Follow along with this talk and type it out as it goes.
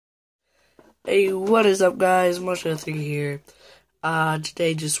Hey, what is up, guys? Motion3 here.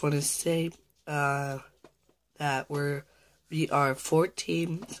 Today just want to say, that we are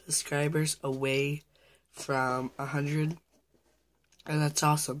 14 subscribers away from 100, and that's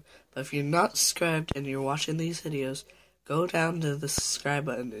awesome. But if you're not subscribed and you're watching these videos, go down to the subscribe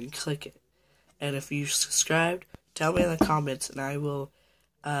button and click it. And if you subscribed, tell me in the comments, and I will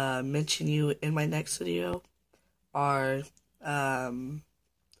mention you in my next video, or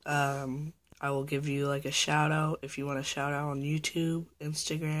I will give you like a shout out if you want a shout out on YouTube,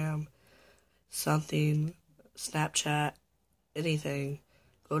 Instagram, something, Snapchat, anything.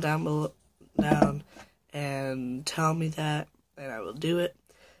 Go down below, and tell me that, and I will do it.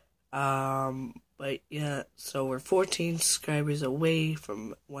 But yeah, so we're 14 subscribers away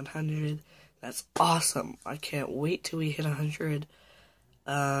from 100. That's awesome. I can't wait till we hit 100.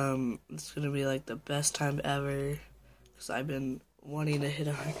 It's gonna be like the best time ever, because I've been wanting to hit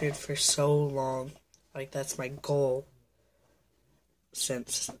 100 for so long. Like, that's my goal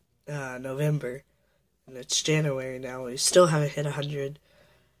since November, and it's January now. We still haven't hit 100.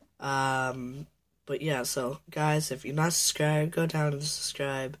 But yeah, so guys, if you're not subscribed, go down and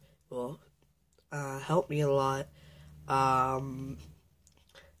subscribe. It will help me a lot. And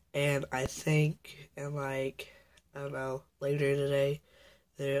I think in I don't know, later today,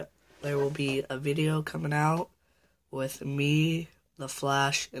 there will be a video coming out with me, The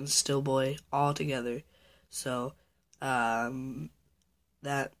Flash, and Stillboy all together. So,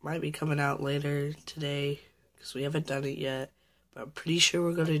 that might be coming out later today, because we haven't done it yet, but I'm pretty sure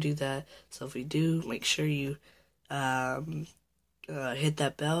we're going to do that. So if we do, make sure you hit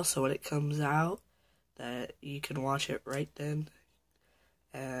that bell so when it comes out, that you can watch it right then.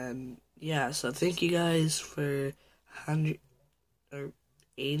 And yeah, so thank you guys for 100 or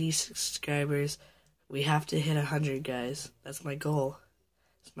 80 subscribers. We have to hit 100, guys. That's my goal.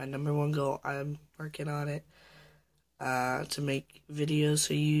 It's my #1 goal. I'm working on it to make videos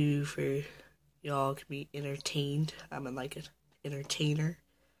so y'all can be entertained. I'm like an entertainer,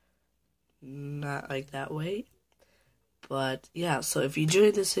 not like that way. But yeah, so if you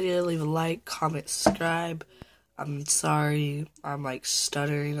enjoyed this video, leave a like, comment, subscribe. I'm sorry, I'm like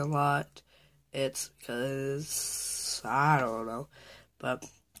stuttering a lot. It's because I don't know, but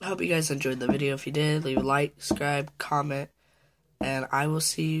I hope you guys enjoyed the video. If you did, leave a like, subscribe, comment, and I will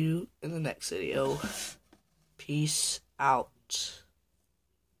see you in the next video. Peace out.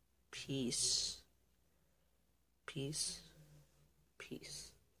 Peace. Peace. Peace.